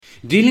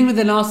Dealing with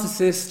a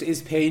narcissist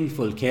is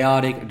painful,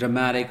 chaotic,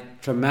 dramatic,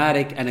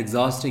 traumatic, and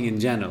exhausting in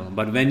general.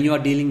 But when you are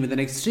dealing with an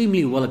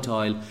extremely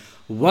volatile,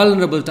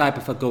 vulnerable type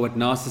of a covert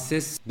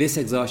narcissist, this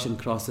exhaustion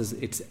crosses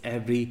its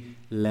every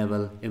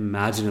level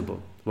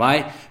imaginable.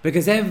 Why?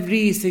 Because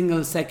every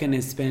single second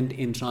is spent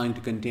in trying to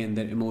contain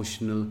their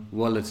emotional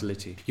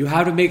volatility. You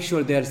have to make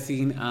sure they are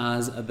seen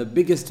as the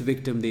biggest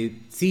victim they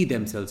see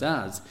themselves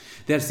as.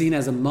 They are seen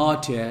as a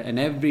martyr and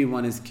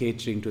everyone is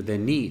catering to their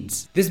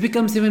needs. This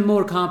becomes even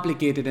more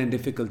complicated and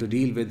difficult to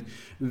deal with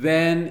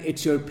when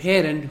it's your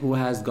parent who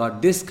has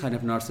got this kind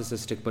of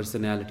narcissistic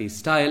personality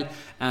style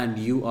and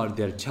you are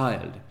their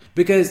child.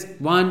 Because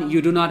one,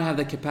 you do not have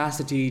the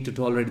capacity to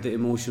tolerate the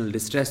emotional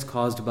distress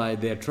caused by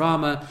their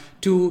trauma.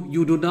 Two,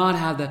 you do not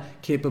have the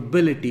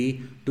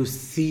capability to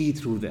see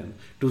through them,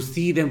 to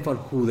see them for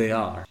who they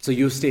are. So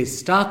you stay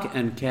stuck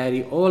and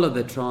carry all of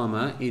the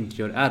trauma into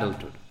your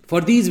adulthood. For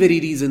these very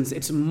reasons,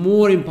 it's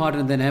more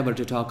important than ever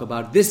to talk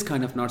about this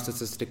kind of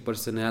narcissistic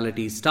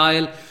personality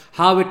style,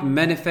 how it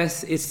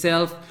manifests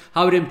itself,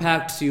 how it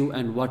impacts you,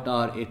 and what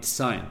are its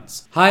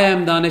signs. Hi,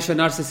 I'm Danish, a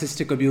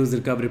narcissistic abuse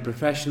recovery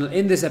professional.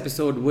 In this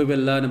episode, we will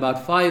learn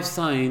about 5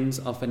 signs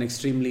of an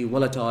extremely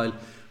volatile,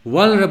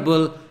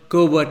 vulnerable,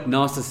 covert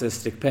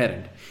narcissistic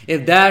parent.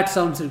 If that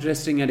sounds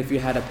interesting and if you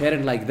had a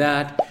parent like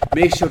that,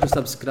 make sure to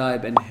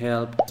subscribe and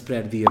help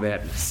spread the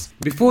awareness.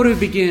 Before we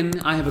begin,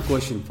 I have a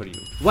question for you.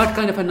 What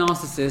kind of a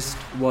narcissist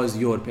was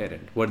your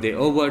parent? Were they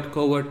overt,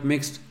 covert,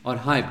 mixed, or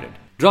hybrid?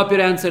 Drop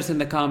your answers in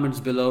the comments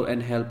below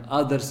and help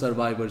other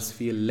survivors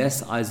feel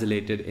less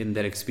isolated in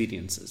their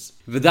experiences.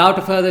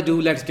 Without further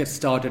ado, let's get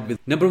started with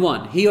number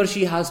 1. He or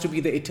she has to be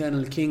the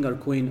eternal king or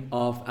queen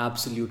of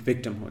absolute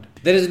victimhood.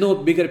 There is no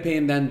bigger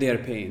pain than their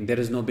pain. There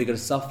is no bigger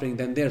suffering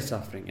than their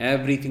suffering.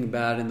 Everything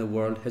bad in the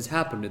world has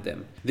happened to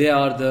them. They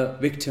are the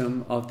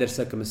victim of their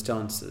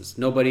circumstances.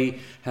 Nobody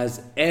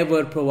has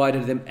ever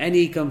provided them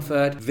any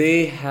comfort.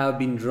 They have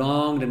been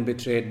wronged and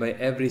betrayed by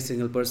every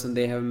single person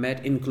they have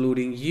met,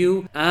 including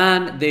you,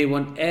 and they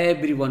want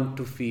everyone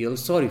to feel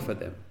sorry for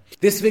them.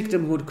 This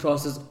victimhood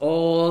crosses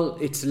all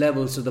its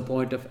levels to the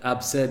point of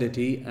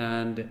absurdity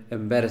and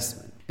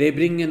embarrassment. They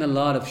bring in a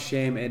lot of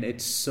shame and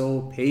it's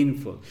so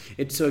painful.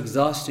 It's so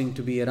exhausting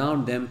to be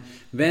around them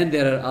when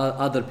there are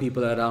other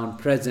people around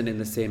present in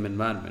the same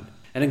environment.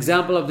 An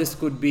example of this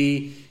could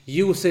be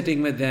you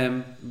sitting with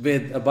them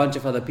with a bunch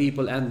of other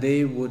people and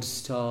they would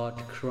start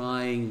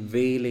crying,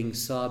 wailing,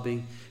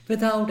 sobbing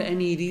without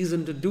any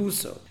reason to do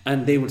so.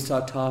 And they would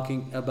start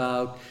talking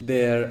about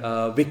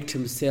their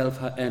victim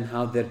self and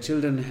how their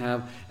children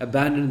have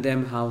abandoned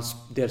them, how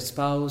their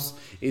spouse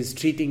is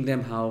treating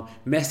them, how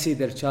messy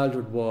their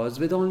childhood was,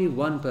 with only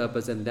one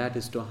purpose, and that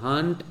is to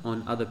hunt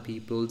on other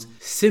people's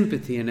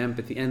sympathy and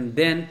empathy, and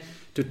then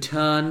to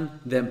turn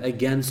them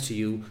against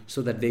you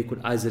so that they could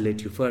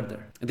isolate you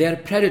further. They are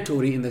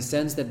predatory in the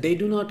sense that they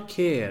do not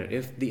care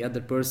if the other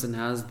person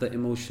has the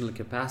emotional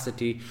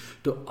capacity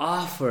to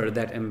offer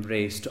that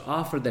embrace, to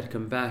offer that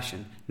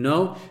compassion.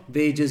 No,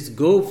 they just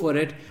go for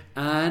it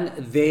and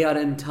they are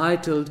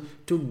entitled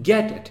to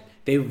get it.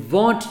 They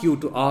want you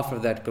to offer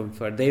that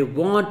comfort. They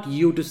want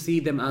you to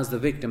see them as the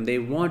victim. They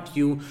want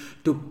you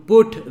to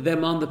put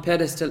them on the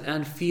pedestal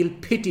and feel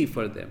pity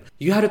for them.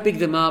 You have to pick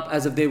them up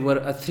as if they were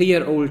a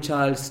 3-year-old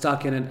child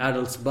stuck in an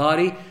adult's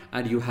body,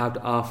 and you have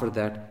to offer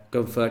that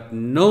comfort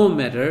no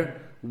matter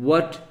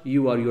what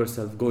you are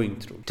yourself going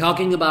through.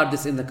 Talking about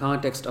this in the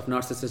context of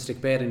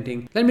narcissistic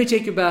parenting, let me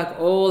take you back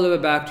all the way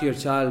back to your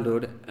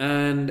childhood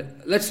and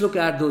let's look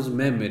at those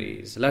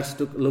memories. Let's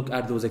look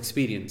at those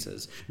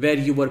experiences where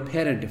you were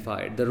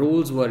parentified. The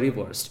roles were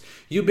reversed.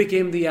 You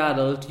became the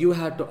adult. You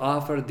had to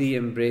offer the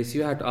embrace.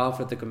 You had to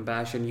offer the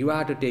compassion. You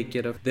had to take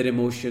care of their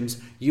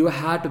emotions. You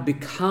had to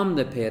become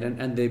the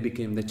parent and they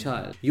became the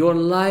child. Your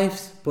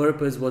life's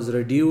purpose was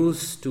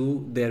reduced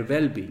to their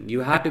well-being.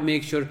 You had to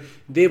make sure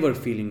they were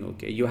feeling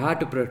okay. You had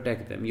to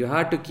protect them. You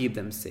had to keep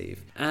them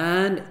safe.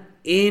 And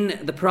in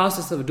the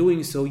process of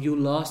doing so, you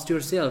lost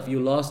yourself. You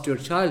lost your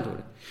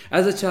childhood.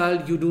 As a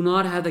child, you do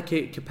not have the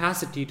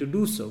capacity to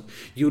do so.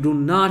 You do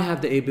not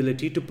have the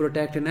ability to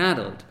protect an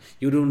adult.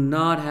 You do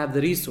not have the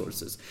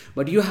resources.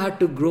 But you had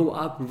to grow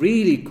up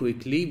really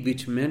quickly,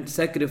 which meant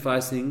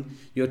sacrificing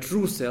your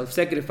true self,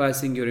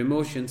 sacrificing your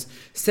emotions,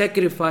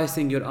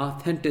 sacrificing your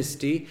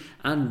authenticity,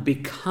 and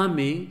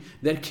becoming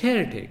their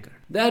caretaker.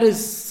 That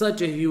is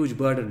such a huge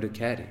burden to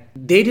carry.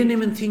 They didn't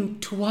even think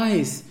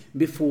twice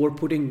before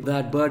putting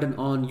that burden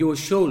on your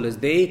shoulders.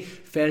 They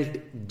felt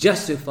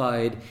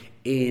justified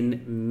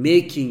in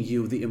making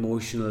you the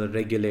emotional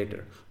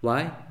regulator.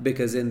 Why?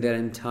 Because in their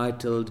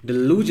entitled,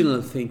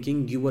 delusional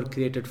thinking, you were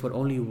created for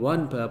only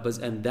one purpose,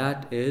 and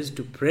that is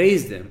to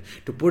praise them,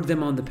 to put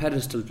them on the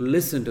pedestal, to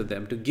listen to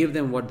them, to give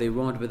them what they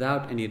want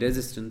without any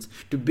resistance,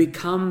 to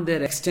become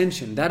their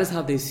extension. That is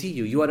how they see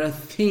you. You are a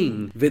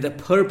thing with a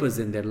purpose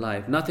in their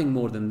life, nothing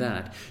more than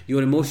that.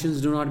 Your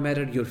emotions do not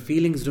matter, your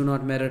feelings do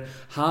not matter,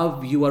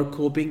 how you are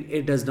coping,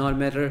 it does not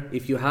matter.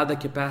 If you have the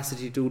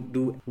capacity to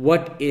do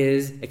what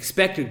is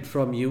expected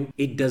from you,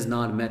 it does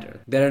not matter.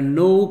 There are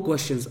no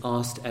questions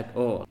asked at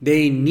all.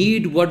 They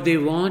need what they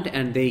want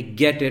and they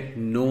get it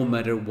no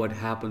matter what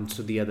happens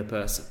to the other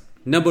person.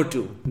 Number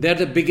 2, they're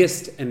the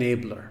biggest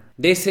enabler.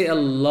 They say a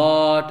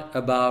lot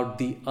about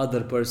the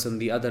other person,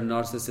 the other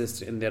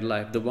narcissist in their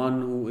life, the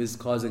one who is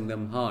causing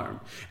them harm.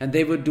 And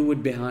they would do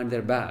it behind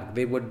their back.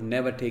 They would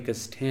never take a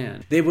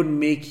stand. They would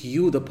make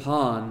you the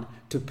pawn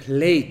to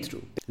play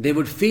through. They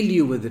would fill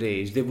you with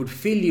rage. They would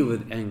fill you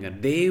with anger.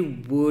 They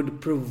would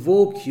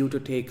provoke you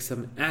to take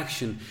some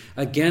action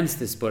against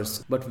this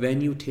person. But when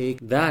you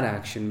take that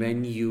action,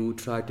 when you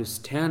try to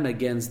stand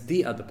against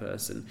the other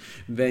person,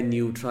 when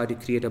you try to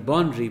create a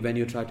boundary, when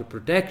you try to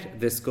protect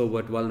this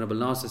covert, vulnerable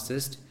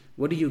narcissist,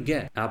 what do you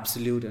get?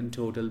 Absolute and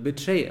total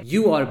betrayal.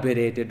 You are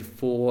berated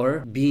for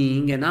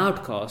being an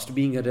outcast,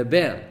 being a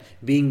rebel,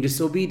 being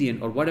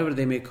disobedient, or whatever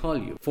they may call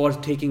you, for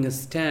taking a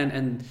stand,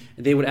 and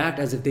they would act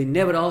as if they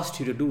never asked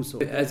you to do so,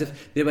 as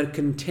if they were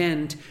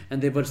content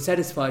and they were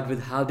satisfied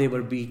with how they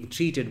were being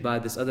treated by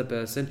this other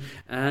person,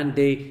 and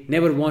they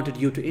never wanted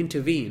you to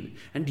intervene.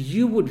 And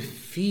you would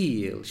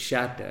feel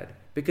shattered,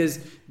 because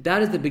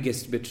that is the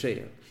biggest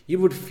betrayal. You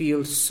would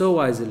feel so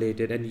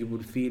isolated, and you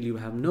would feel you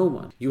have no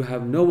one. You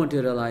have no one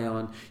to rely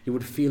on. You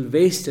would feel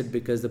wasted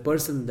because the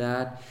person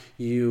that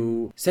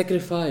you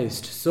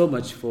sacrificed so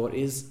much for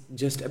is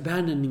just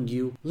abandoning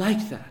you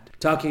like that.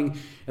 Talking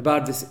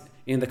about this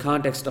in the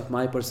context of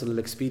my personal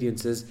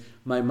experiences,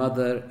 my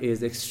mother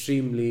is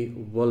extremely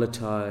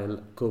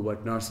volatile,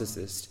 covert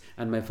narcissist,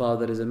 and my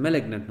father is a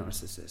malignant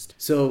narcissist.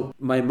 So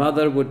my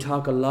mother would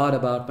talk a lot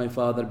about my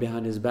father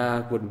behind his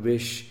back, would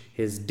wish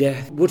his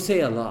death, would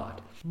say a lot.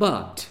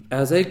 But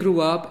as I grew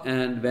up,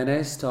 and when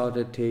I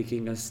started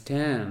taking a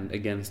stand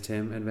against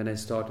him, and when I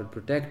started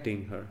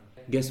protecting her,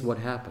 guess what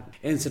happened?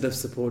 Instead of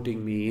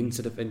supporting me,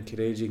 instead of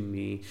encouraging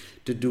me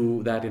to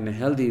do that in a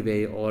healthy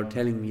way, or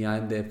telling me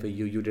I'm there for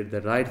you, you did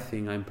the right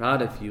thing, I'm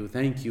proud of you,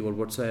 thank you, or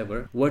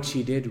whatsoever, what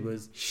she did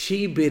was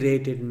she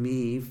berated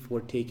me for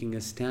taking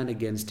a stand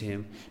against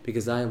him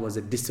because I was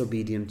a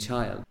disobedient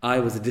child. I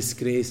was a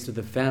disgrace to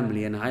the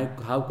family, and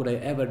how could I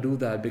ever do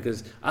that?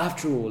 Because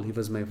after all, he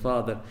was my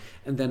father.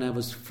 And then I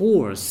was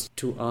forced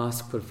to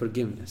ask for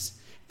forgiveness.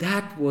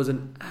 That was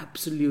an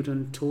absolute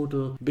and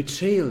total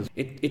betrayal.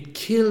 It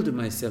killed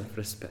my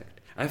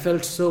self-respect. I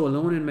felt so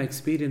alone in my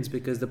experience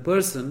because the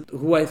person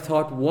who I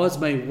thought was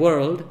my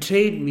world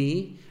betrayed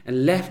me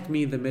and left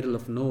me in the middle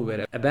of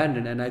nowhere,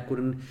 abandoned, and I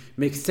couldn't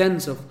make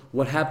sense of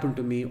what happened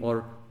to me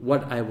or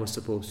what I was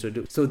supposed to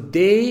do. So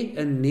they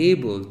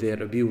enable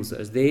their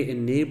abusers. They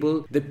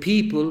enable the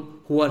people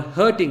who are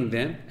hurting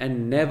them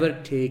and never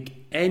take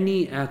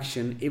any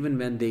action, even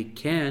when they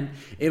can,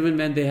 even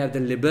when they have the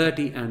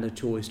liberty and the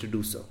choice to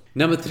do so.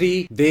 Number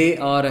 3, they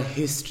are a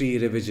history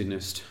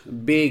revisionist,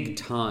 big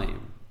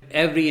time.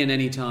 Every and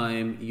any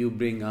time you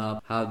bring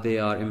up how they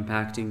are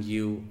impacting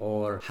you,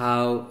 or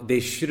how they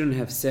shouldn't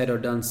have said or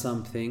done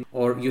something,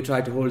 or you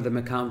try to hold them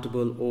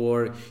accountable,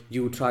 or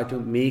you try to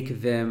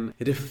make them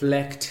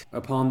reflect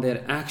upon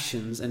their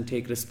actions and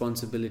take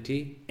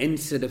responsibility,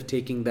 instead of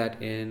taking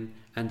that in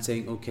and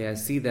saying, okay, I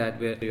see that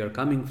where you're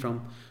coming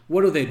from.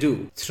 What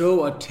do?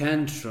 Throw a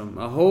tantrum.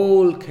 A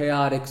whole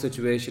chaotic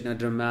situation, a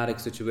dramatic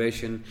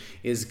situation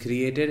is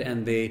created,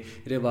 and they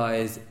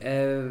revise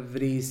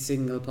every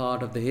single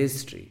part of the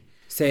history.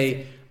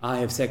 Say, I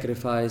have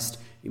sacrificed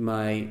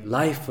my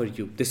life for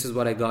you. This is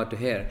what I got to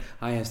hear.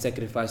 I have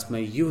sacrificed my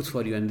youth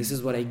for you, and this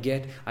is what I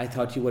get. I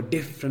thought you were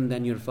different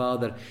than your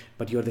father,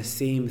 but you're the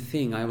same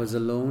thing. I was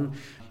alone,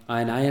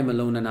 and I am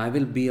alone, and I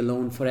will be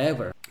alone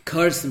forever.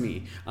 Curse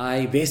me.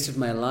 I wasted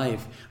my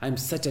life. I'm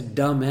such a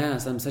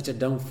dumbass. I'm such a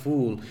dumb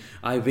fool.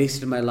 I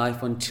wasted my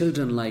life on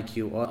children like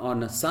you, or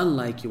on a son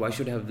like you. I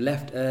should have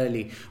left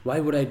early. Why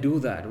would I do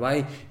that?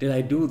 Why did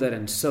I do that?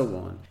 And so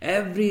on.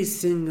 Every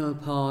single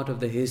part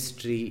of the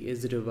history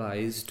is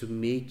revised to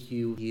make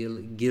you feel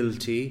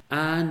guilty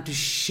and to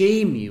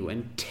shame you,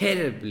 and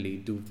terribly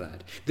do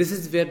that. This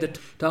is where the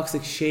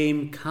toxic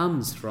shame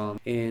comes from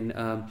in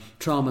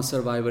trauma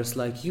survivors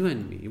like you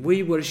and me.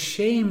 We were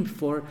shamed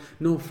for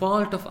no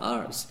fault of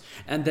ours,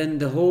 and then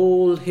the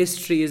whole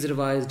history is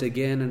revised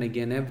again and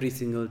again every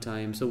single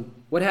time. So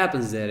what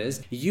happens there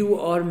is you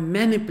are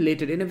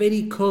manipulated in a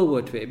very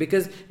covert way,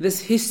 because this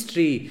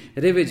history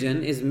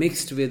revision is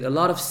mixed with a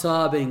lot of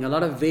sobbing, a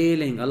lot of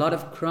wailing, a lot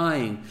of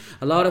crying,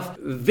 a lot of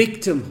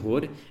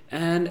victimhood,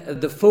 and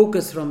the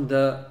focus from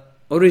the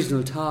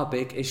original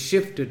topic is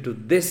shifted to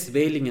this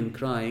wailing and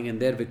crying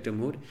and their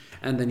victimhood,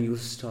 and then you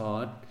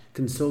start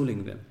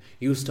consoling them.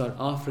 You start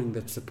offering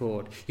that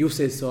support. You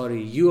say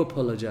sorry. You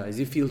apologize.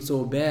 You feel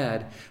so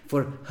bad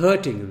for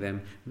hurting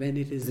them, when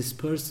it is this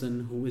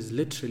person who is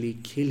literally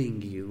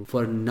killing you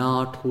for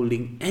not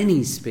holding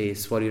any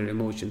space for your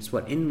emotions, for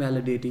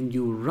invalidating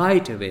you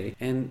right away,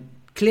 and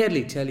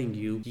clearly telling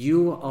you,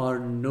 you are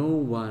no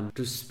one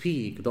to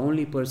speak. The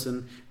only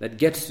person that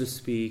gets to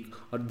speak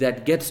or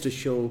that gets to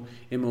show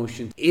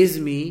emotions is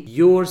me.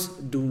 Yours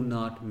do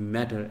not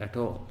matter at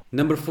all.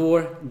 Number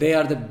 4, they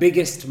are the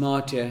biggest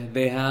martyr.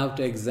 They have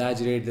to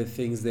exaggerate the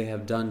things they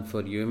have done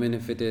for you, even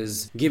if it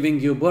is giving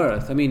you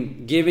birth. I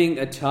mean, giving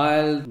a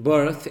child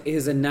birth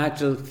is a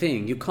natural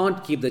thing. You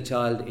can't keep the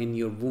child in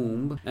your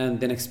womb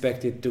and then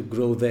expect it to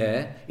grow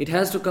there. It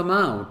has to come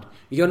out.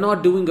 You're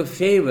not doing a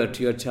favor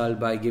to your child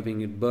by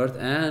giving it birth,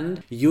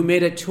 and you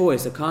made a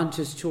choice, a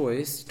conscious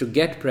choice, to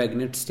get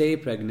pregnant, stay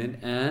pregnant,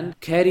 and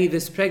carry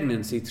this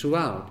pregnancy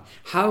throughout.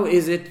 How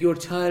is it your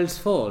child's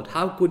fault?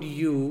 How could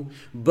you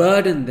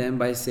burden them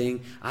by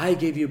saying, I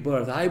gave you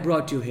birth, I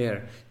brought you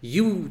here?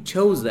 You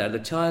chose that. The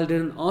child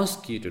didn't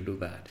ask you to do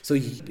that. So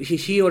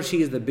he or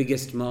she is the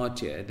biggest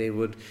martyr. They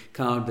would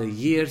count the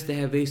years they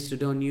have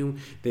wasted on you.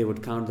 They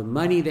would count the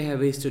money they have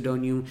wasted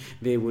on you.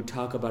 They would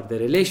talk about the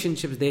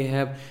relationships they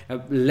have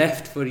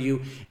left for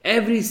you.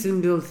 Every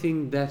single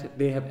thing that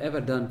they have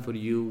ever done for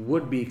you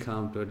would be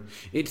counted.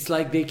 It's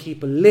like they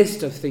keep a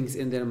list of things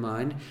in their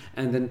mind,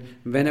 and then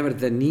whenever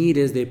the need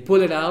is, they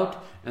pull it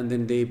out, and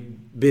then they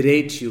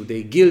berate you,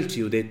 they guilt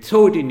you, they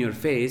throw it in your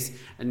face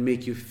and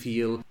make you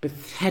feel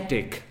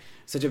pathetic.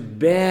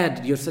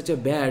 You're such a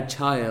bad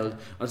child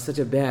or such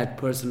a bad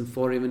person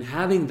for even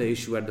having the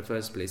issue at the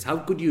first place. How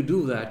could you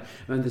do that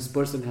when this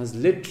person has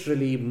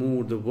literally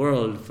moved the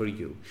world for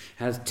you,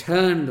 has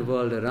turned the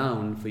world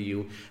around for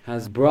you,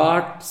 has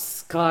brought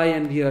sky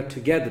and the earth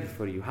together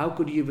for you? How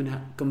could you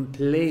even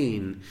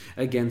complain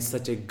against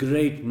such a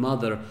great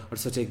mother or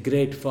such a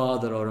great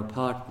father or a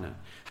partner?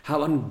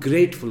 How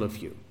ungrateful of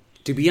you.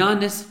 To be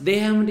honest, they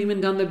haven't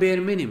even done the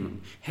bare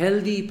minimum.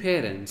 Healthy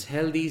parents,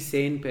 healthy,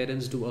 sane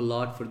parents do a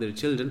lot for their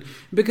children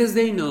because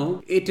they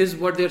know it is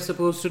what they're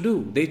supposed to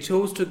do. They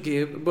chose to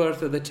give birth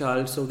to the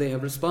child, so they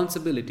have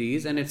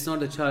responsibilities, and it's not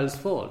the child's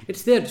fault.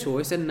 It's their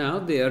choice, and now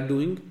they are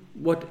doing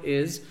what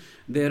is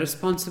their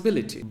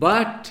responsibility.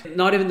 But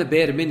not even the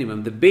bare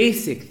minimum. The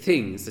basic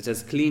things such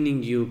as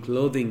cleaning you,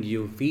 clothing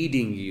you,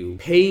 feeding you,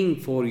 paying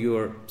for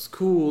your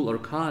school or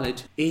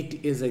college,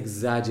 it is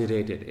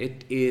exaggerated.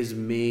 It is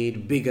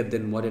made bigger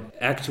than what it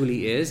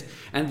actually is.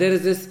 And there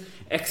is this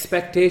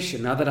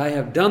expectation. Now that I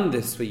have done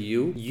this for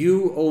you,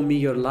 you owe me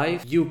your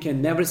life. You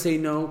can never say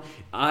no.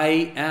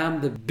 I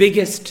am the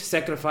biggest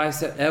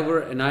sacrificer ever,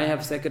 and I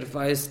have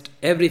sacrificed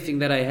everything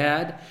that I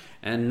had,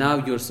 and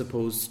now you're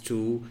supposed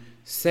to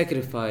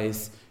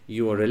sacrifice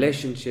your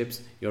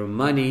relationships, your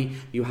money.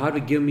 You have to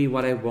give me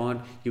what I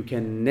want. You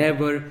can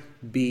never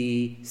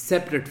be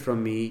separate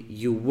from me.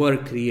 You were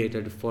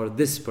created for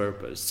this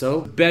purpose.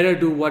 So better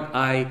do what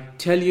I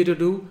tell you to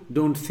do.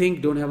 Don't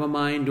think, don't have a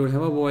mind, don't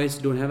have a voice,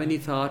 don't have any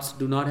thoughts,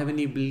 do not have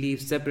any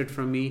beliefs separate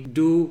from me.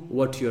 Do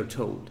what you're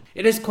told.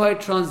 It is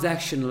quite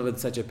transactional with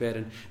such a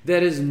parent.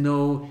 There is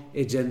no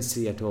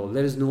agency at all.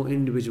 There is no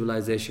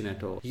individualization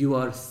at all. You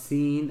are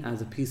seen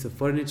as a piece of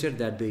furniture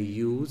that they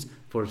use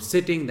for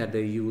sitting, that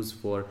they use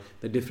for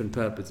the different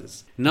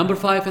purposes. Number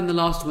 5 and the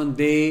last one,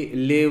 they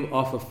live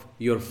off of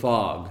your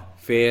fog.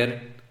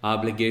 Fear,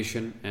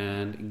 obligation,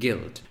 and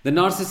guilt. The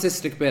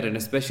narcissistic parent,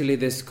 especially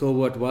this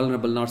covert,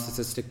 vulnerable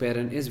narcissistic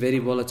parent, is very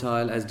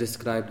volatile as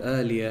described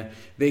earlier.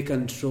 They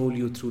control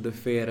you through the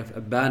fear of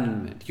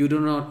abandonment. You do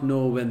not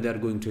know when they are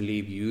going to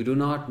leave you. You do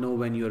not know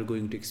when you are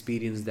going to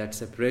experience that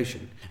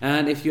separation.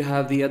 And if you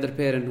have the other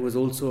parent who is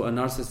also a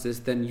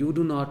narcissist, then you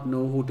do not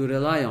know who to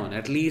rely on.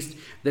 At least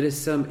there is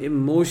some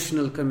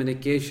emotional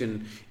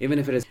communication, even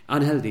if it is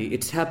unhealthy.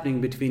 It's happening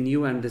between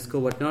you and this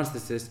covert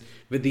narcissist.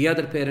 With the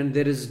other parent,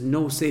 there is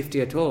no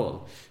safety at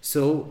all.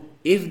 So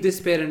if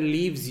this parent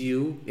leaves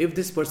you, if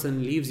this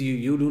person leaves you,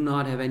 you do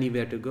not have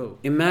anywhere to go.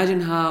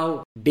 Imagine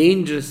how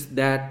dangerous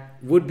that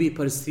would be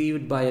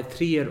perceived by a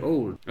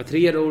 3-year-old. A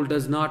 3-year-old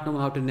does not know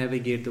how to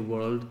navigate the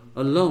world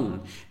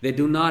alone. They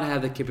do not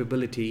have the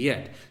capability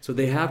yet. So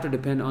they have to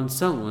depend on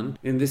someone,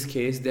 in this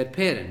case, their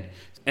parent.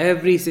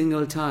 Every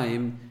single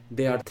time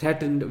they are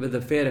threatened with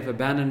the fear of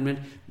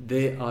abandonment,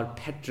 they are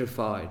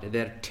petrified,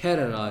 they are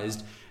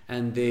terrorized,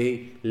 and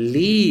they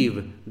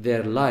leave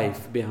their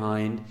life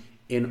behind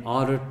in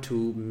order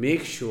to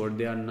make sure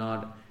they are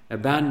not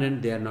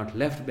abandoned, they are not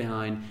left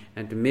behind,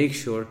 and to make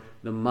sure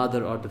the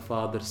mother or the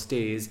father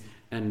stays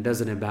and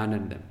doesn't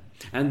abandon them.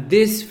 And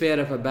this fear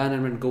of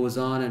abandonment goes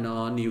on and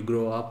on. You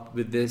grow up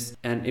with this,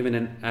 and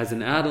even as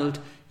an adult,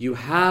 you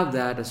have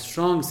a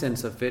strong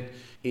sense of it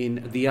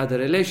in the other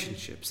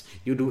relationships.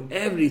 You do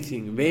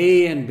everything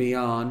way and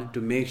beyond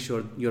to make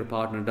sure your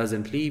partner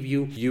doesn't leave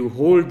you. You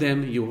hold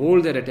them, you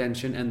hold their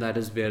attention, and that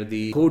is where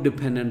the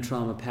codependent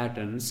trauma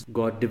patterns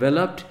got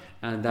developed,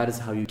 and that is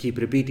how you keep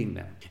repeating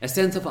them. A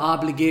sense of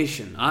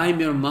obligation. I'm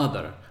your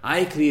mother.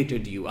 I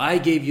created you. I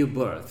gave you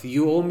birth.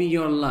 You owe me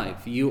your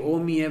life. You owe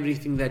me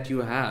everything that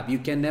you have. You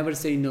can never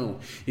say no.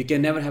 You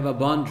can never have a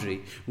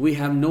boundary. We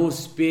have no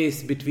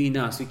space between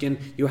us.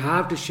 You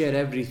have to share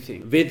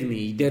everything with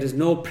me. There is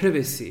no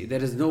privacy.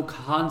 There is no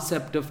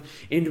concept of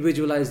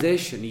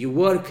individualization. You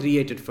were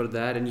created for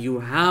that, and you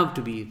have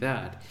to be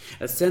that.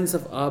 A sense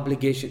of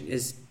obligation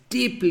is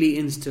deeply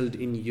instilled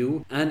in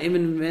you, and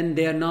even when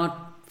they are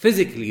not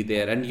physically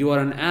there and you are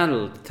an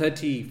adult,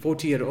 30,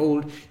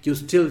 40-year-old, you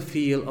still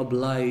feel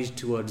obliged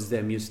towards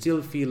them. You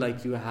still feel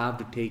like you have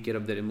to take care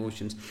of their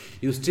emotions.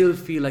 You still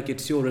feel like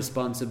it's your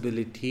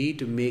responsibility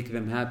to make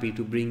them happy,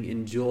 to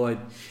bring joy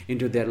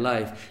into their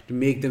life, to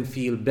make them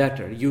feel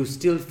better. You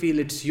still feel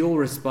it's your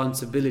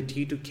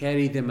responsibility to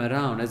carry them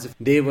around as if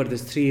they were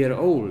this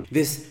 3-year-old.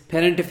 This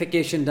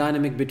parentification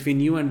dynamic between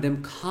you and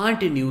them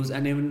continues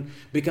and even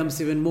becomes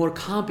even more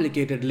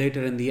complicated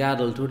later in the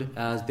adulthood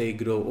as they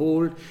grow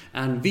old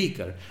and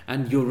weaker,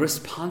 and your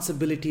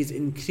responsibilities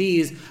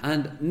increase,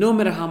 and no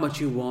matter how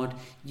much you want,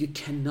 you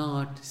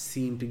cannot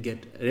seem to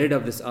get rid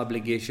of this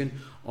obligation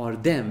or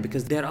them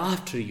because they're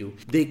after you.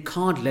 They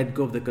can't let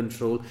go of the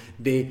control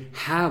they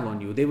have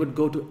on you. They would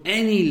go to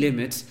any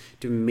limits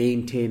to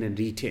maintain and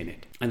retain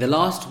it. And the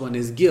last one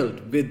is guilt,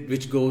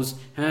 which goes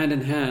hand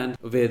in hand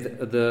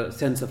with the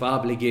sense of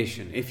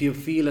obligation. If you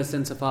feel a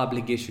sense of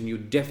obligation, you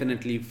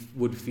definitely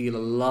would feel a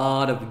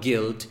lot of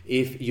guilt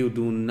if you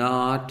do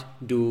not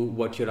do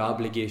what your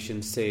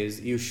obligation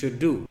says you should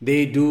do.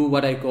 They do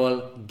what I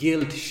call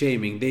guilt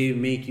shaming. They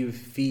make you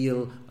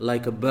feel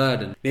like a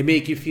burden. They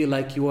make you feel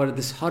like you are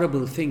this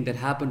horrible thing that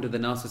happened to the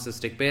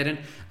narcissistic parent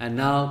and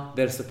now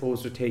they're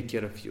supposed to take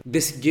care of you.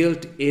 This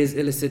guilt is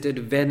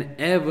elicited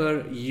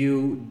whenever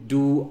you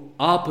do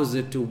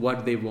opposite to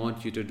what they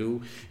want you to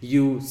do.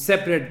 You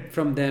separate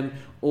from them,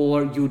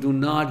 or you do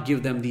not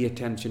give them the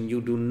attention,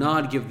 you do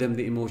not give them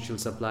the emotional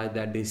supply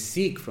that they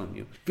seek from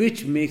you,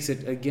 which makes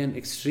it again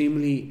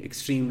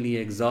extremely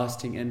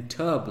exhausting and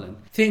turbulent.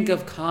 Think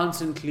of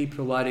constantly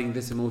providing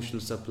this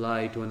emotional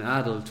supply to an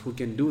adult who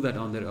can do that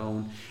on their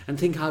own, and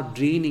think how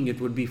draining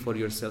it would be for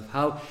yourself,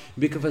 how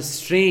big of a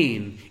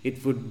strain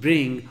it would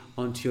bring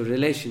onto your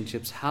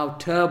relationships, how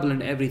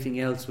turbulent everything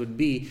else would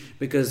be,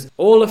 because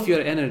all of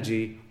your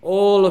energy,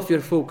 all of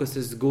your focus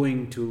is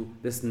going to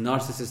this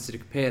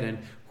narcissistic parent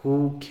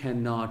who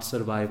cannot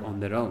survive on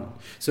their own.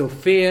 So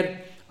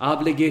fear,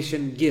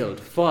 obligation, guilt,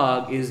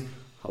 fog is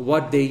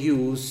what they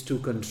use to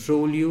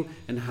control you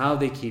and how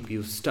they keep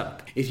you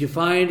stuck. If you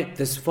find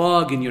this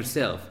fog in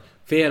yourself,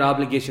 fear,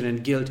 obligation,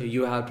 and guilt,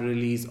 you have to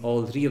release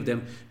all three of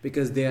them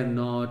because they are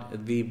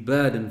not the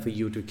burden for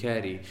you to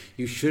carry.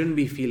 You shouldn't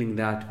be feeling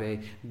that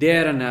way.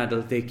 They're an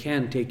adult. They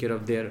can take care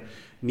of their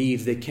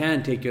needs. They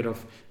can take care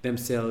of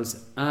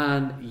themselves,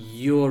 and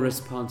your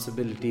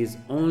responsibility is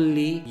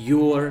only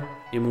your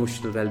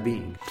emotional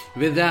well-being.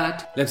 With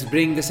that, let's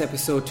bring this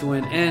episode to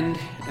an end,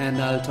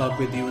 and I'll talk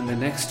with you in the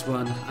next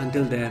one.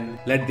 Until then,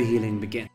 let the healing begin.